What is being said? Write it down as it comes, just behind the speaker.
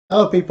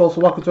Hello people, so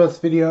welcome to this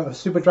video of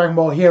Super Dragon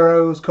Ball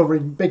Heroes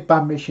covering Big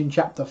Bang Mission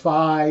Chapter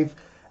 5.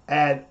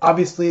 And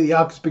obviously the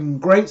arc has been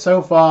great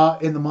so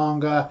far in the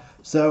manga,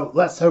 so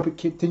let's hope it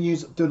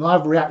continues. Doing a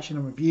live reaction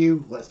and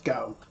review. Let's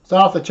go.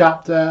 Start off the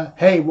chapter.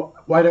 Hey,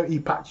 why don't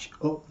you patch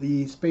up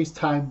the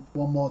space-time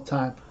one more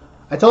time?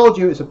 I told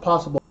you it's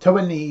impossible.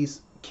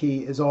 Toani's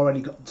key is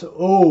already got to...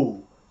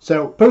 Oh!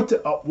 So,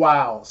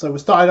 wow. So we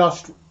started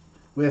off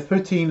with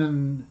Poutine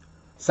and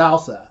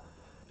Salsa.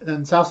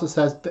 And Salsa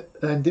says,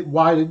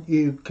 why didn't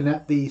you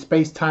connect the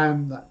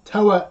space-time that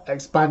Toa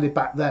expanded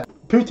back then?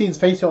 Poutine's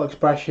facial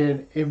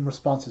expression in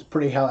response is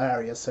pretty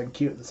hilarious and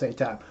cute at the same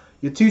time.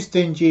 You're too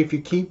stingy. If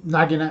you keep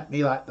nagging at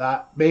me like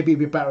that, maybe it'd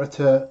be better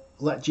to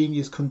let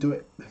Genius Kun do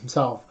it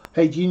himself.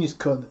 Hey Genius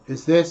Kun,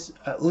 is this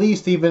at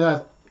least even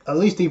a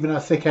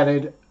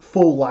thick-headed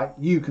fool like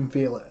you can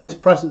feel it? His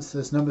presence,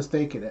 there's no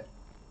mistaking it.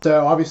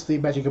 So obviously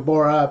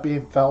Vegito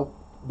being felt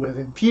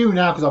within few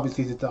now because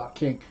obviously he's a Dark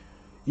King.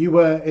 You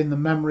were in the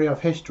memory of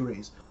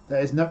histories.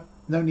 There is no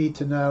need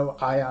to know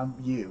I am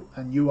you,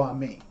 and you are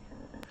me.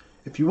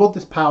 If you want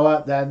this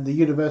power, then the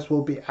universe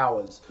will be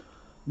ours.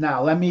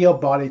 Now, lend me your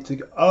body to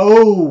go.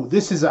 Oh,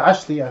 this is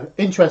actually an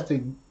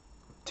interesting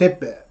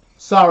tidbit.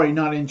 Sorry,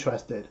 not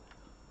interested.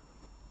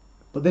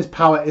 But this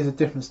power is a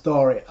different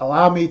story.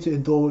 Allow me to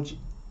indulge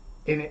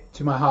in it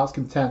to my heart's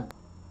content.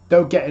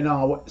 Don't get in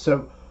our way.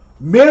 So,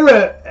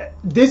 Mira,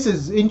 this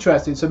is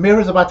interesting. So,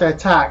 Mira's about to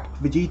attack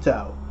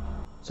Vegito.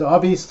 So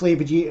obviously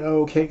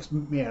Vegito kicks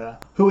Mira.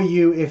 Who are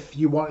you? If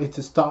you wanted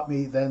to stop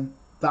me, then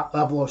that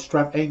level of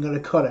strength ain't gonna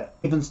cut it.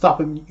 Even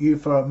stopping you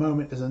for a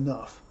moment is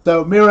enough.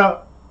 So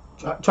Mira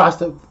tries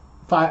to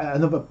fight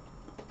another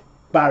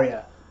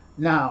barrier.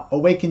 Now,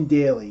 awaken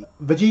dearly.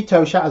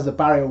 Vegito shatters the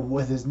barrier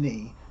with his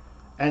knee,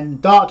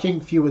 and Dark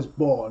King Fu is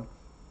born.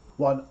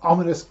 One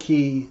ominous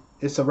key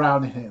is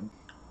surrounding him.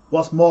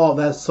 What's more,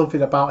 there's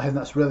something about him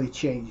that's really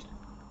changed.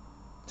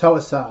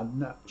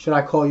 Toa-san, should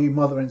I call you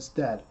mother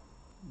instead?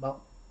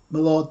 Well, my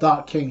Lord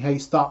Dark King, hey,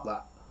 stop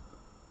that.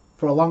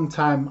 For a long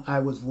time I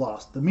was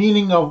lost. The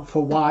meaning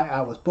for why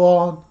I was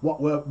born, what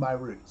were my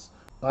roots.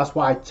 That's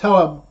why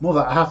Toa,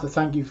 mother, I have to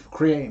thank you for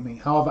creating me.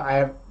 However, I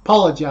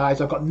apologize.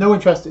 I've got no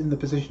interest in the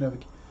position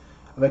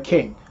of a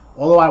king.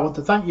 Although I want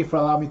to thank you for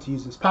allowing me to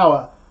use this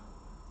power.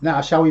 Now,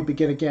 shall we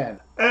begin again?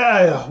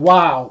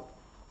 Wow.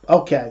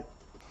 Okay.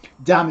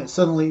 Damn, it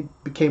suddenly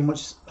became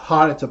much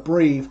harder to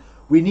breathe.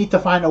 We need to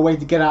find a way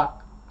to get out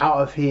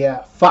of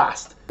here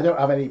fast. I don't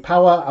have any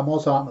power. I'm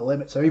also at my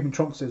limit, so even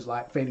Trunks is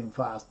like fading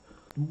fast.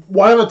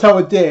 Whatever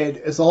Toa did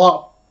is a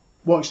lot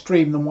more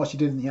extreme than what she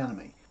did in the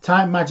anime.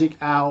 Time magic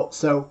out,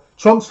 so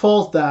Trunks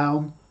falls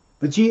down,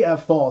 Vegeta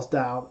falls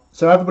down,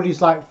 so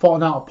everybody's like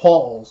falling out of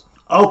portals.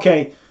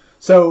 Okay,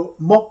 so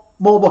more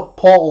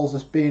portals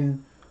has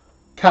been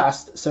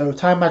cast, so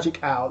time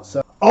magic out.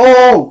 So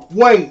oh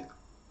wait,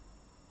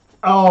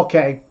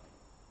 okay,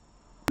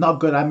 not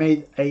good. I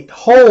made a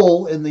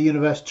hole in the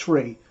universe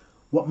tree.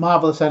 What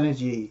marvelous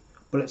energy,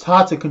 but it's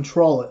hard to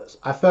control it.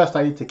 At first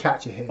I need to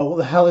catch it here. Oh, what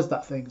the hell is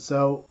that thing?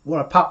 So,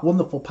 what a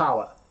wonderful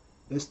power.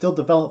 It's still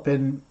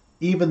developing,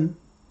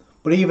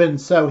 but even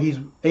so, he's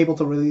able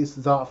to release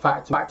the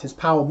artifact to act his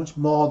power much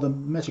more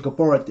than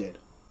Mechikabura did.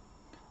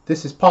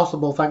 This is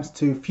possible thanks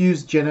to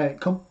fused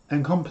genetic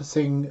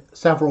encompassing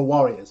several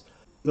warriors.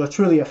 You're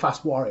truly a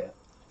fast warrior.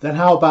 Then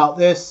how about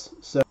this?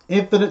 So,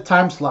 infinite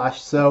time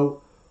slash.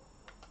 So,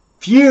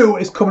 Few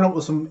is coming up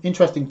with some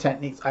interesting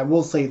techniques, I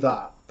will say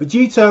that.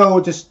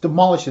 Vegito just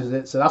demolishes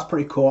it, so that's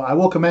pretty cool. I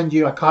will commend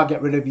you. I can't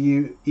get rid of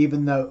you,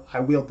 even though I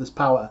wield this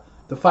power.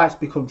 The fights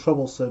become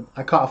troublesome.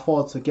 I can't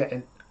afford to get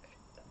in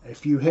a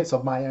few hits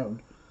of my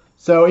own.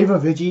 So even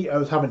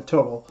Vegito's having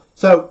trouble.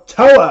 So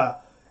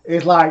Toa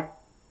is like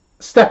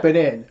stepping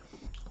in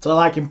to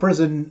like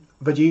imprison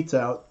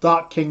Vegito.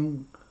 Dark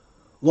King,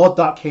 Lord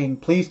Dark King,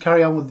 please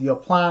carry on with your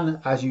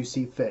plan as you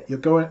see fit. You're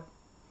going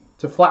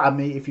to flatter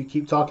me if you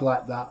keep talking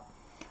like that.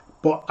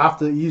 But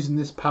after using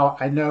this power,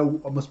 I know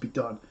what must be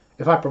done.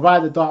 If I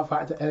provide the Dark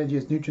Factor energy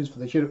as nutrients for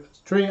the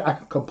universe tree, I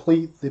can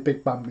complete the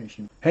Big Bang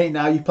Mission. Hey,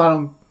 now you plan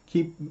on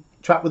keep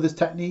track with this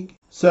technique?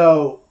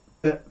 So,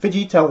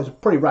 Vegito is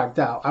pretty ragged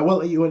out. I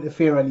won't let you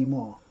interfere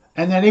anymore.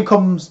 And then in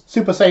comes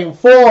Super Saiyan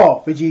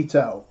 4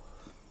 Vegito.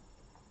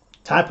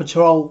 Time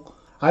Patrol,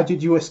 how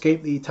did you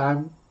escape the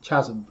time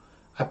chasm?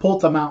 I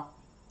pulled them out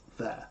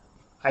there.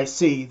 I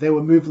see, they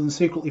were moving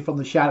secretly from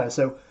the shadow.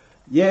 So,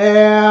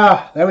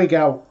 yeah, there we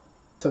go.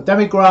 So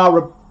Demigra,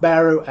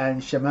 Ribeiro and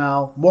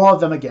Shamel, more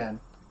of them again.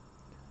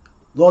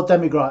 Lord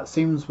Demigra, it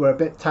seems we're a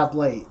bit tad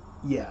late.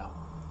 Yeah.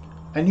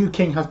 A new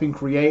king has been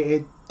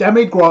created.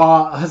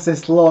 Demigra has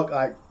this look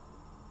like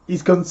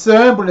he's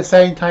concerned, but at the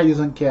same time he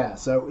doesn't care.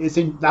 So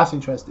that's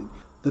interesting.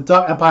 The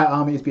Dark Empire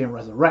army is being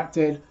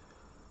resurrected.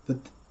 The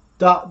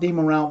Dark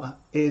Demon Realm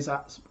is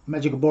at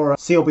Mechikabura,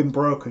 seal been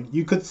broken.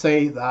 You could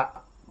say that,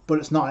 but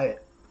it's not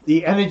it.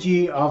 The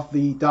energy of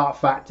the Dark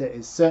Factor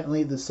is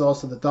certainly the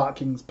source of the Dark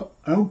King's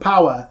own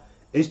power.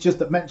 It's just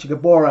that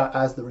Mechikabura,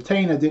 as the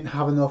retainer, didn't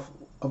have enough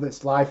of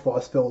its life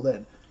force filled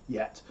in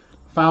yet.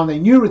 Found a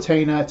new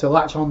retainer to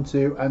latch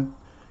onto, and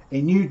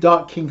a new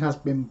Dark King has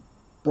been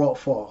brought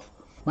forth.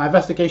 My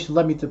investigation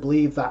led me to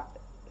believe that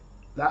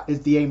that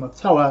is the aim of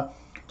Toa,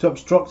 to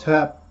obstruct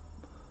her.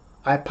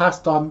 I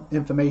passed on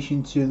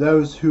information to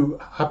those who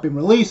have been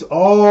released.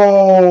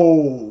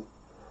 Oh!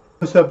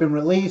 Those who have been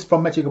released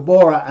from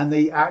Mechigabora, and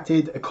they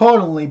acted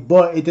accordingly,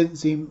 but it didn't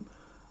seem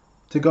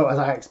to go as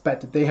I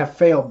expected. They have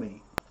failed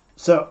me.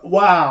 So,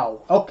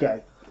 wow.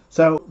 Okay.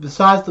 So,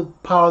 besides the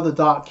power of the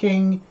Dark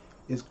King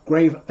is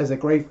a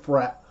grave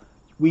threat,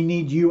 we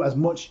need you as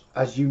much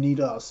as you need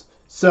us.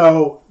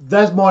 So,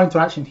 there's more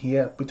interaction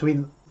here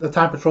between the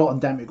Time Patrol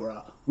and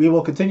Demigra. We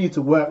will continue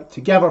to work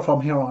together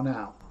from here on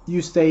out.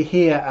 You stay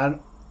here and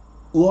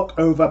look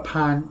over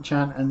Pan,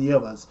 Chan, and the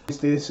others.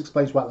 This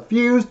explains why they're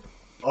fused.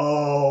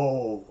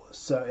 Oh,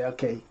 so,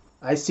 okay.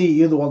 I see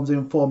you're the ones who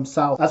informed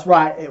South. That's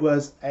right, it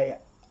was a...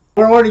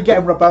 We're already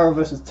getting Ribera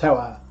versus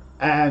Toa.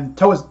 And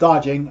Toa's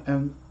dodging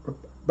and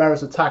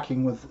Ribera's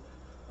attacking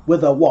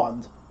with a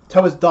wand.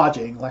 Toa's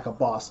dodging like a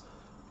boss.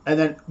 And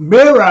then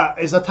Mira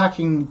is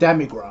attacking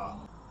Demigra.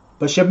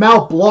 But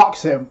Shamel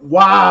blocks him.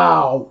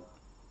 Wow!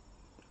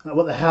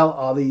 What the hell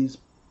are these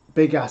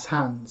big ass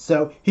hands?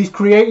 So he's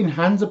creating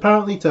hands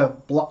apparently to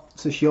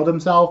shield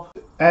himself.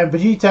 And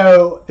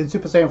Vegito in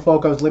Super Saiyan 4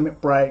 goes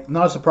limit break.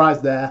 Not a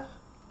surprise there.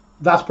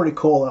 That's pretty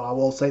cool, I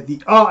will say.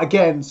 The art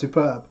again,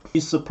 superb. He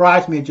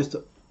surprised me just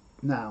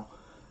now.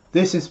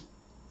 This is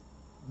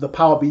the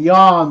power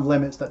beyond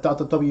limits that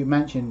Dr. W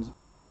mentions.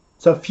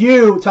 So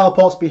Few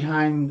teleports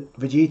behind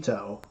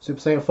Vegito. Super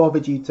Saiyan 4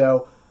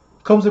 Vegito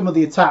comes in with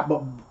the attack,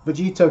 but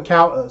Vegito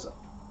counters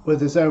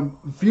with his own.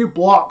 Few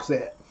blocks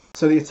it.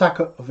 So the attack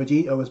of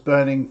Vegito is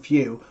burning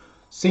Few.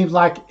 Seems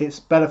like it's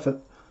better for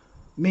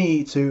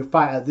me to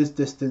fight at this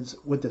distance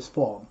with this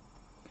form.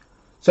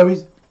 So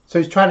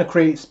he's trying to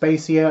create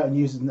space here and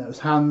using those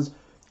hands.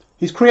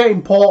 He's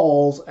creating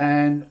portals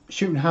and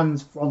shooting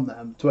hands from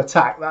them to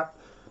attack that.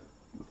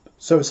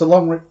 So it's a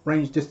long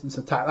range distance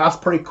attack. That's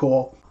pretty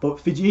cool. But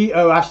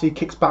Vegito actually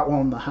kicks back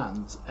one of the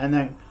hands. And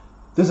then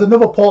there's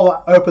another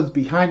portal that opens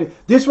behind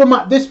it. This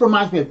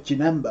reminds me of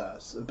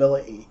Janemba's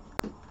ability.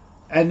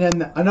 And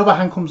then another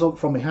hand comes up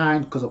from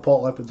behind because the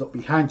portal opens up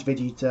behind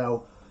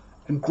Vegito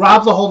and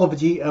grabs a hold of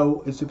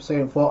Vegito in Super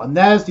Saiyan 4. And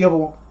there's the other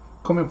one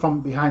coming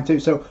from behind too.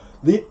 So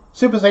the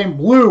Super Saiyan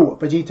Blue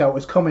Vegito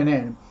is coming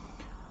in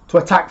to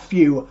attack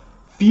Few.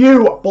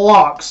 Few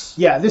blocks.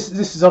 Yeah, this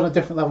is on a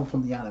different level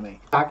from the anime.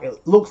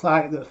 It looks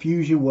like the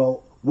fusion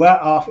will wear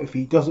off if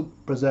he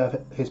doesn't preserve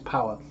his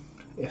power.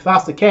 If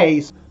that's the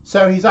case,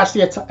 so he's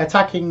actually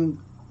attacking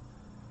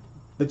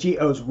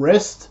Vegito's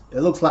wrist.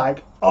 It looks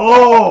like,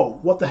 oh,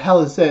 what the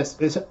hell is this?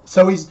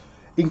 So he's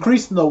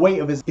increasing the weight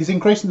of he's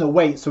increasing the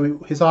weight so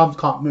his arms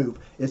can't move.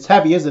 It's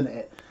heavy, isn't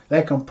it?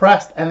 They're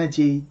compressed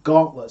energy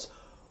gauntlets.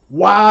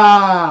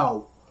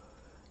 Wow.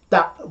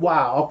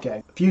 Wow,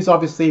 okay. Fuse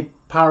obviously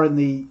powering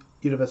the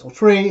Universal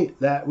Tree.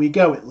 There we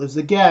go. It lives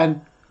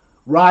again.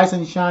 Rise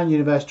and shine,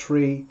 Universe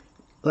Tree.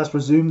 Let's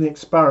resume the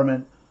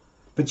experiment.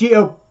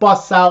 Vegito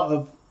busts out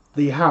of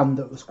the hand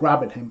that was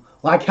grabbing him.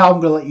 Like how I'm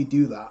going to let you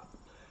do that.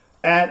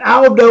 And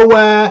out of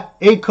nowhere,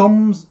 in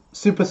comes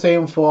Super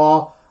Saiyan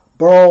 4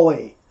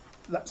 Broly.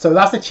 So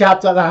that's the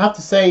chapter. And I have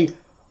to say,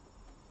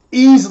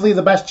 easily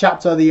the best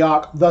chapter of the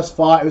arc thus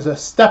far. It was a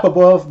step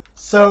above.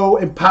 So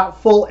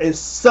impactful. Is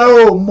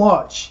so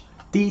much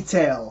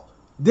detail.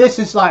 This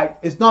is like,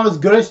 it's not as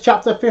good as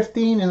chapter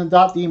 15 in the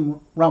Dark Demon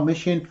Realm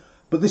mission,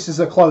 but this is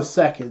a close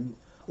second.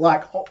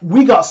 Like,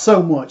 we got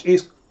so much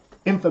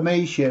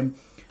information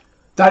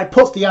that it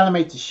puts the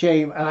anime to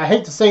shame. And I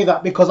hate to say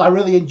that because I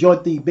really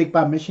enjoyed the Big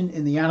Bang mission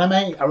in the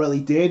anime. I really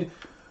did.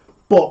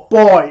 But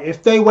boy,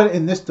 if they went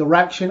in this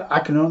direction, I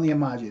can only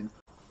imagine.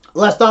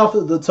 Let's start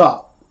off at the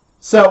top.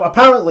 So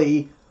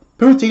apparently,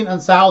 Poutine and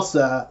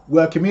Salsa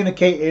were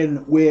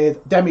communicating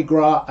with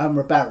Demigra and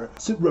Ribera.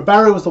 So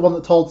Ribera was the one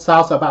that told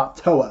Salsa about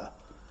Toa,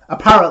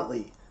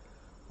 apparently,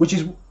 which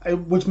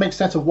makes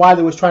sense of why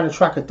they was trying to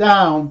track her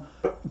down.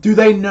 Do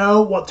they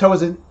know what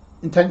Toa's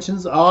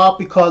intentions are?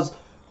 Because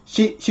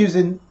she was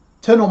in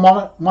internal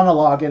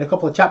monologue in a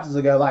couple of chapters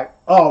ago, like,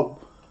 oh,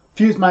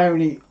 Fuse my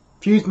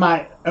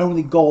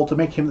only goal to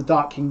make him the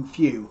Dark King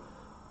Few.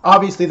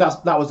 Obviously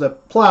that was a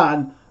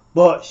plan,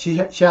 but she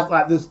has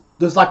like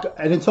there's like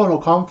an internal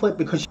conflict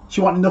because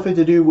she wanted nothing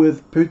to do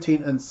with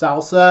Poutine and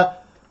Salsa,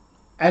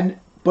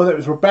 but it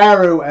was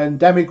Ribeiro and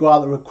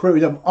Demigra that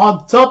recruited them.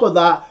 On top of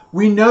that,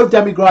 we know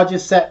Demigra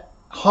just set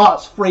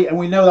Hearts free, and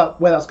we know that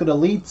where that's going to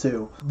lead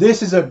to.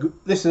 This is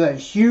a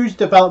huge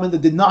development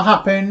that did not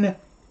happen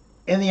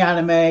in the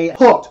anime.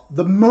 But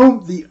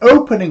the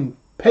opening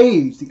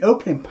page, the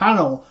opening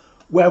panel,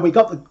 where we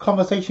got the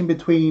conversation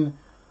between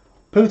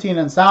Poutine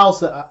and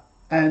Salsa,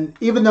 and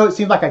even though it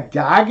seemed like a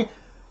gag,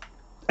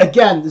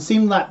 again, it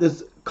seemed like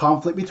there's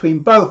conflict between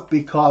both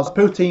because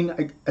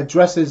Poutine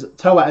addresses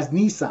Toa as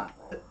Nissan.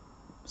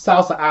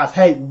 Salsa asks,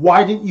 hey,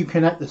 why didn't you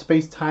connect the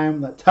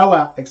space-time that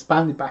Toa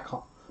expanded back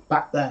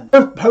then?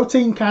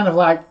 Poutine kind of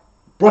like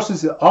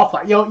brushes it off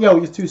like, yo,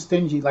 you're too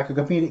stingy, like a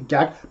comedic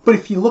gag. But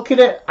if you look at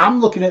it,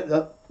 I'm looking at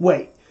the,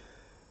 wait,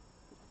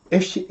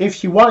 if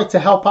she wanted to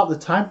help out the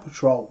Time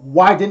Patrol,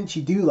 why didn't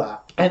she do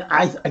that? And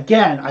I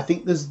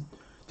think there's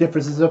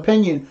differences of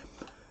opinion.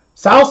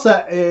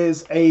 Salsa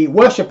is a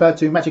worshipper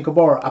to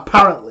Mechikabura,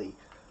 apparently,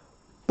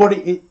 but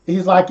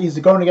he's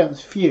going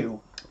against few.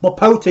 But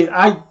Poteen,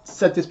 I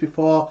said this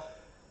before,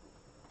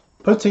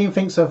 Poteen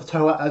thinks of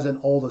Toa as an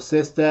older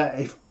sister.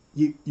 If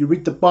you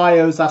read the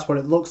bios, that's what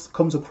it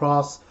comes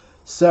across.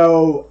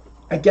 So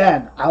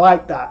again, I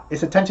like that.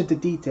 It's attention to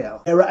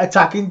detail. They're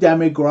attacking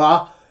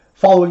Demigra,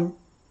 following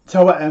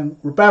Toa and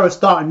Ribera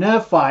starting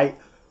their fight.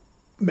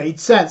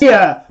 Made sense.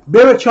 Here,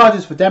 Mira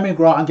charges for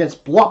Demigra and gets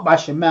blocked by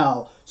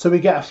Shamel. So we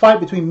get a fight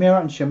between Mira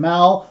and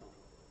Shamel.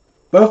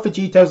 Both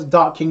Vegitos and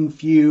Dark King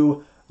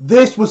few.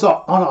 This was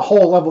on a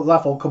whole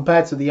level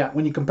compared to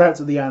when you compare it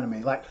to the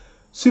anime. Like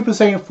Super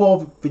Saiyan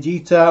 4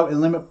 Vegito in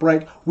Limit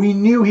Break, we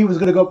knew he was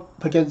going to go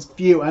up against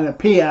few and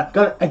appear.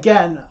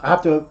 Again, I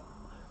have to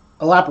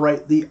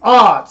elaborate. The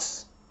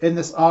arts in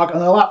this arc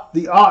and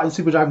the art in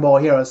Super Dragon Ball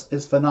Heroes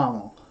is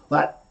phenomenal.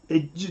 Like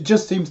it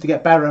just seems to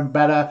get better and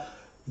better.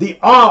 The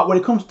art when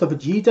it comes to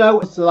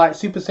Vegito, it's like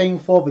Super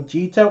Saiyan 4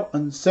 Vegito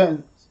in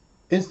certain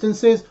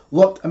instances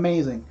looked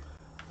amazing.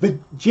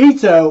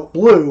 Vegito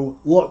Blue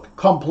looked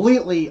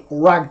completely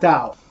ragged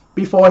out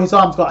before his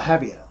arms got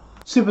heavier.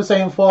 Super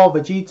Saiyan 4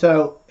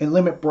 Vegito in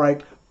Limit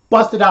Break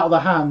busted out of the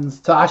hands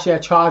to actually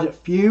charge at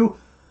few,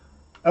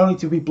 only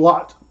to be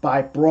blocked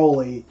by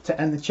Broly to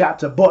end the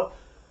chapter. But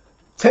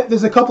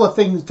there's a couple of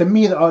things to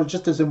me that are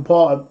just as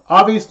important.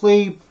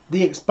 Obviously,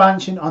 the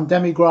expansion on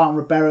Demigra and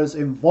Ribera's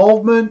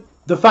involvement.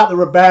 The fact that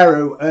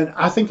Ribera, and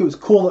I think it was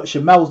cool that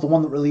Shamel was the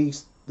one that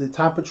released the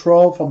Time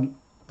Patrol from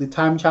the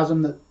time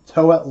chasm that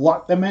Toa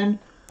locked them in.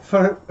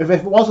 If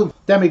it wasn't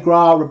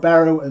Demigra,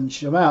 Ribera, and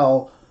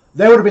Shamel,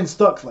 they would have been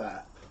stuck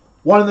there.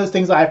 One of those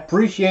things I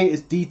appreciate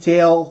is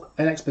detail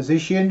and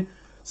exposition.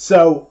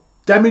 So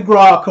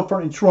Demigra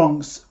confronting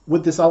Trunks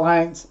with this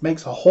alliance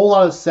makes a whole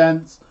lot of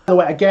sense.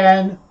 So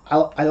again,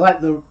 I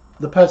like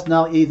the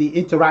personality, the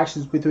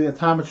interactions between the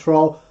Time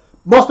Patrol,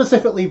 more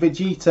specifically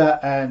Vegeta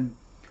and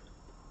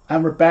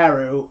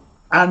Ribera.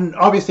 And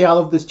obviously I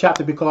love this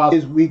chapter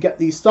because we get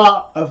the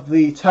start of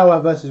the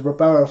Toa versus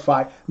Ribera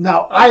fight.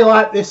 Now I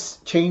like this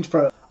change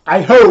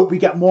I hope we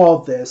get more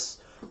of this.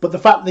 But the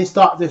fact that they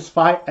started this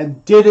fight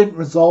and didn't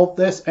resolve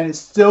this and it's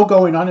still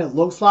going on, it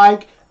looks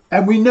like.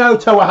 And we know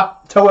Toa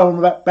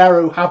and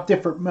Ribera have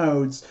different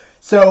modes.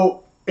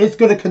 So it's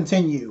going to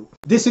continue.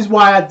 This is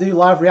why I do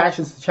live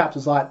reactions to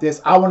chapters like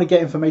this. I want to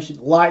get information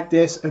like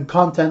this and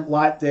content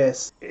like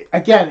this.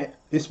 Again,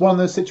 it's one of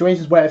those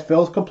situations where it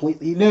feels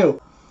completely new.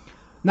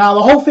 Now,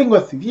 the whole thing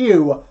with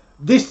View,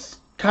 this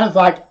kind of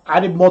like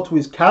added more to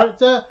his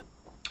character.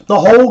 The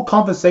whole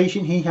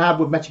conversation he had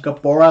with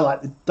Mechikabura,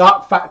 like the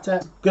Dark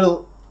Factor,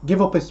 gonna give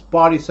up his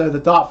body so the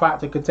Dark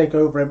Factor could take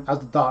over him as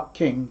the Dark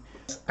King.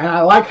 And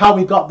I like how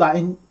we got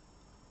that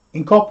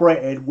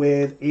incorporated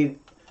with a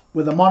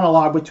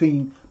monologue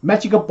between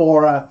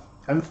Mechikabura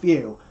and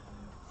View.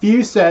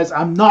 View says,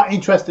 I'm not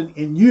interested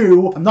in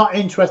you, I'm not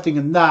interested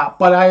in that,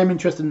 but I am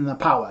interested in the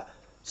power.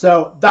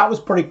 So that was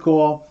pretty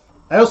cool.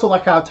 I also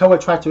like how Toa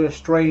tried to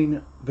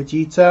restrain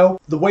Vegito.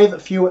 The way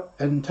that View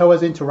and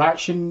Toa's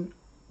interaction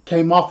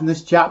came off in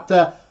this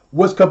chapter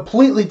was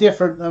completely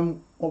different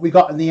than what we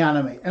got in the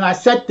anime. And I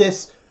said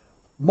this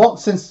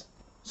since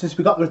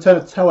we got the return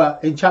of Toa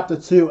in chapter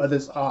 2 of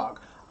this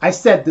arc. I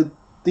said that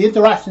the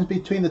interactions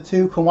between the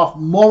two come off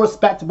more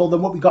respectable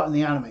than what we got in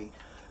the anime.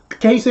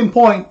 Case in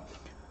point,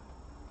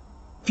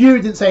 View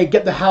didn't say,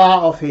 get the hell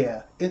out of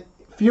here.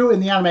 View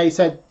in the anime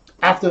said,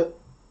 after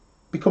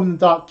becoming the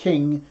Dark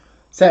King,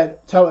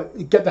 said, Toa,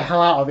 get the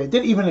hell out of it.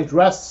 Didn't even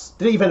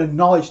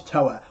acknowledge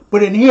Toa.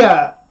 But in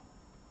here,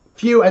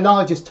 View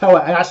acknowledges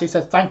Toa and actually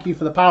says, thank you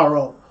for the power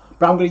up,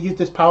 but I'm going to use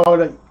this power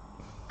to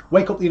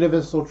wake up the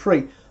Universal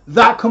Tree.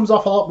 That comes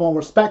off a lot more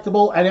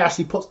respectable, and it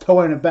actually puts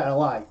Toa in a better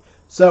light.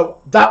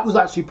 So that was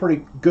actually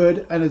pretty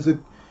good, and it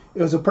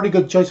was a pretty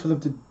good choice for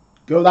them to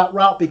go that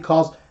route,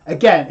 because,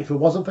 again, if it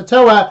wasn't for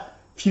Toa,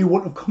 View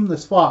wouldn't have come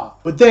this far.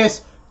 But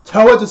this,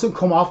 Toa doesn't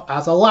come off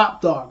as a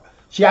lapdog.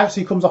 She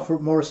actually comes off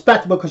more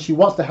respectable because she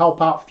wants to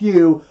help out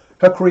View,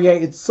 her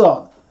created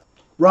son.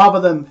 Rather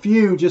than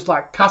View just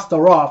like cast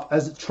her off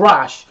as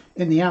trash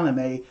in the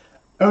anime,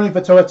 only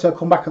for Toa to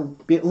come back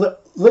and be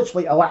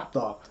literally a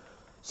lapdog.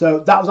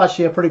 So that was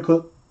actually a pretty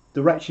good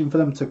direction for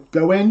them to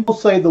go in. I'll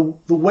say the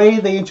way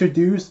they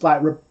introduced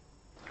like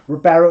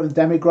Ribera and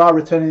Demigra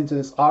returning into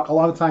this arc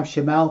alongside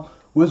Shamel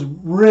was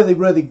really,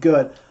 really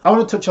good. I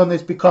want to touch on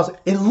this because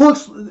it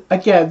looks,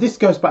 again, this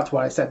goes back to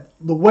what I said.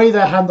 The way they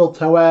handled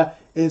Toa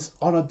is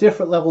on a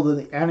different level than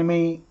the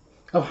anime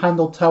have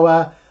handled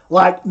Toa.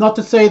 Like, not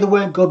to say there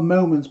weren't good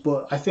moments,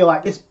 but I feel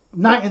like it's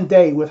night and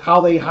day with how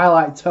they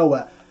highlight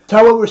Toa.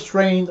 Toa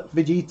restrained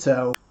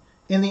Vegito.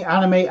 In the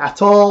anime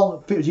at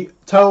all,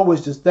 Toa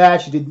was just there.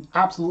 She did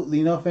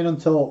absolutely nothing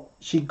until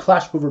she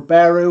clashed with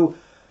Ribera.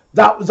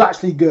 That was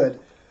actually good.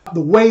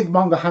 The way the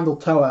manga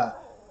handled Toa,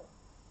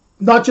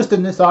 not just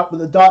in this arc, but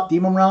the Dark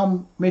Demon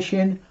Realm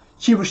mission,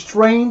 she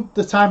restrained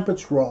the Time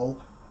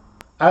Patrol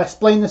I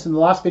explained this in the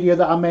last video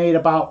that I made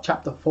about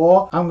chapter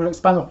 4. I'm going to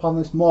expand upon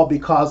this more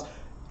because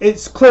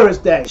it's clear as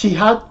day. She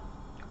had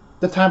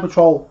the Time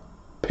Patrol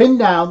pinned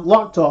down,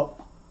 locked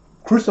up,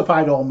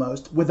 crucified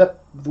almost with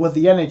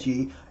the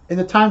energy in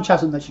the time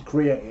chasm that she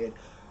created.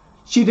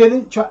 She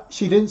didn't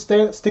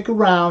stick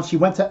around. She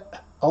went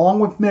along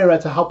with Mira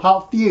to help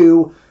out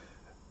Few.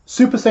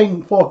 Super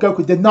Saiyan 4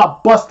 Goku did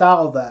not bust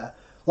out of there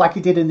like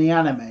he did in the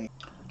anime.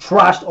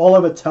 Trashed all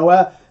over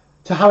Toa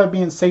to have it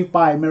being saved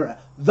by Mira.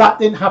 That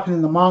didn't happen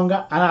in the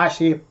manga, and I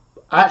actually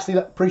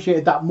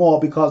appreciated that more,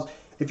 because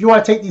if you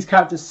want to take these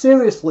characters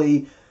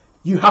seriously,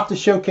 you have to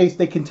showcase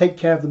they can take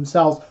care of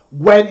themselves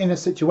when in a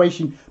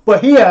situation.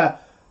 But here,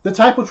 the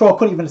Time Patrol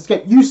couldn't even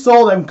escape. You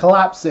saw them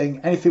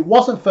collapsing, and if it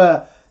wasn't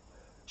for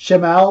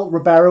Shamel,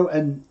 Ribeiro,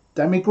 and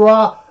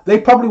Demigra, they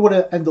probably would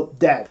have ended up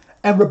dead.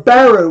 And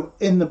Ribeiro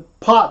in the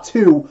part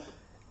 2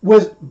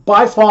 was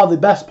by far the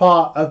best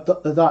part of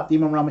the Dark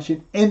Demon Realm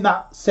machine in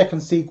that second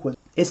sequence.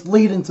 It's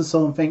leading to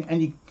something,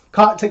 and you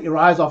can't take your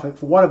eyes off it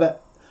for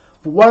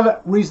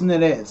whatever reason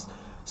it is.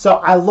 So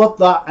I love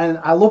that, and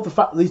I love the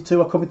fact that these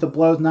two are coming to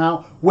blows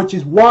now, which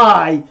is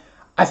why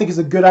I think it's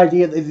a good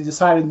idea that they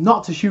decided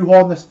not to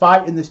shoehorn this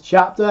fight in this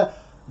chapter.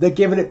 They're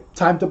giving it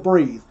time to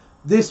breathe.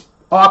 This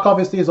arc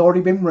obviously has already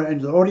been written,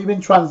 it's already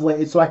been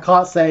translated, so I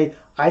can't say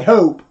I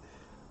hope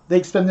they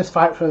extend this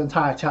fight for an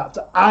entire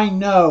chapter. I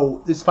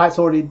know this fight's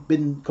already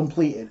been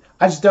completed.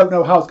 I just don't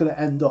know how it's going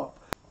to end up.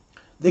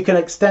 They can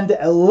extend it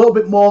a little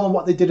bit more than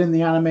what they did in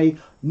the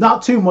anime.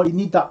 Not too much. You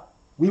need that.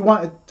 We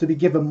want it to be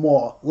given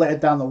more later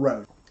down the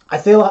road. I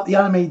feel like the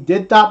anime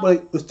did that, but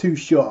it was too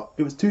short.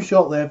 It was too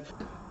short-lived.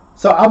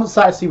 So I'm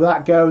excited to see where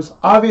that goes.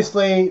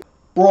 Obviously,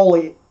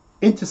 Broly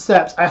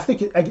intercepts. I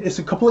think it's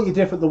a completely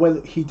different the way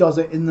that he does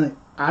it in the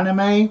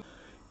anime.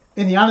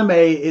 In the anime,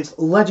 it's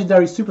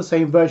legendary Super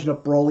Saiyan version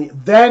of Broly.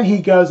 Then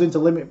he goes into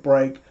Limit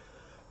Break.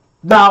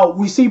 Now,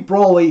 we see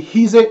Broly.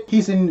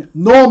 He's in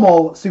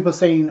normal Super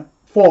Saiyan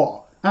 4.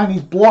 And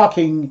he's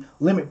blocking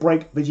Limit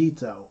Break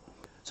Vegito.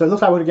 So it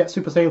looks like we're going to get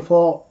Super Saiyan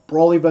 4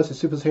 Broly versus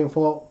Super Saiyan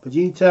 4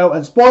 Vegito.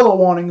 And spoiler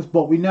warnings,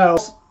 but we know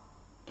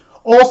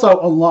also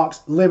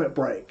unlocks Limit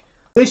Break.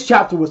 This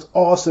chapter was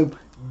awesome.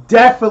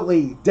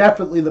 Definitely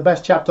the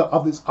best chapter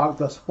of this arc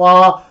thus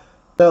far.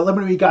 So let me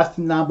know what you guys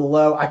think down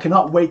below. I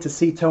cannot wait to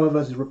see Toa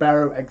versus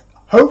Ribeiro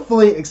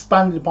hopefully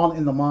expanded upon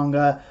in the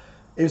manga.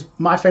 It was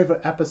my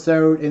favourite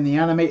episode in the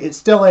anime. It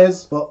still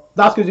is. But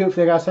that's going to do it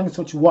for you guys. Thank you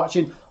so much for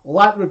watching.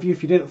 Like the review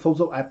if you did it.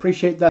 Thumbs up. I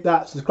appreciate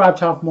that. Subscribe to the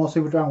channel for more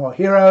Super Dragon Ball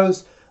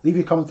Heroes. Leave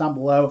your comments down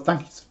below.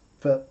 Thank you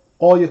for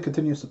all your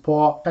continued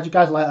support. Catch you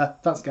guys later.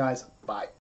 Thanks guys. Bye.